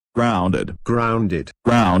Grounded. Grounded.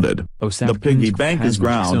 Grounded. The piggy bank is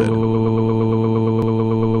grounded. So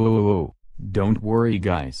don't worry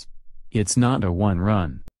guys. It's not a one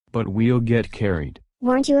run, but we'll get carried.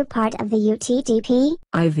 Weren't you a part of the UTTP?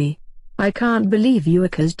 Ivy. I can't believe you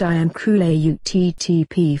accused I am Krule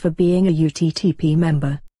UTTP for being a UTTP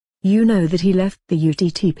member. You know that he left the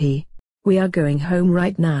UTTP. We are going home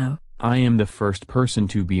right now. I am the first person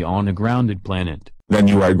to be on a grounded planet. Then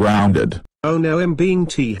you are grounded. Oh no, I'm being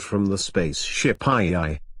teed from the spaceship.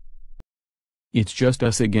 Aye. It's just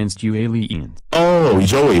us against you aliens. Oh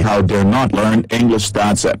Joey, how dare not learn English,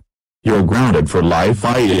 that's it. You're grounded for life.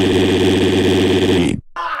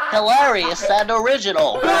 Hilarious and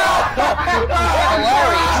original. Hilarious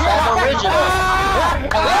and original.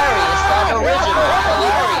 Hilarious and original.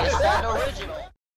 Hilarious.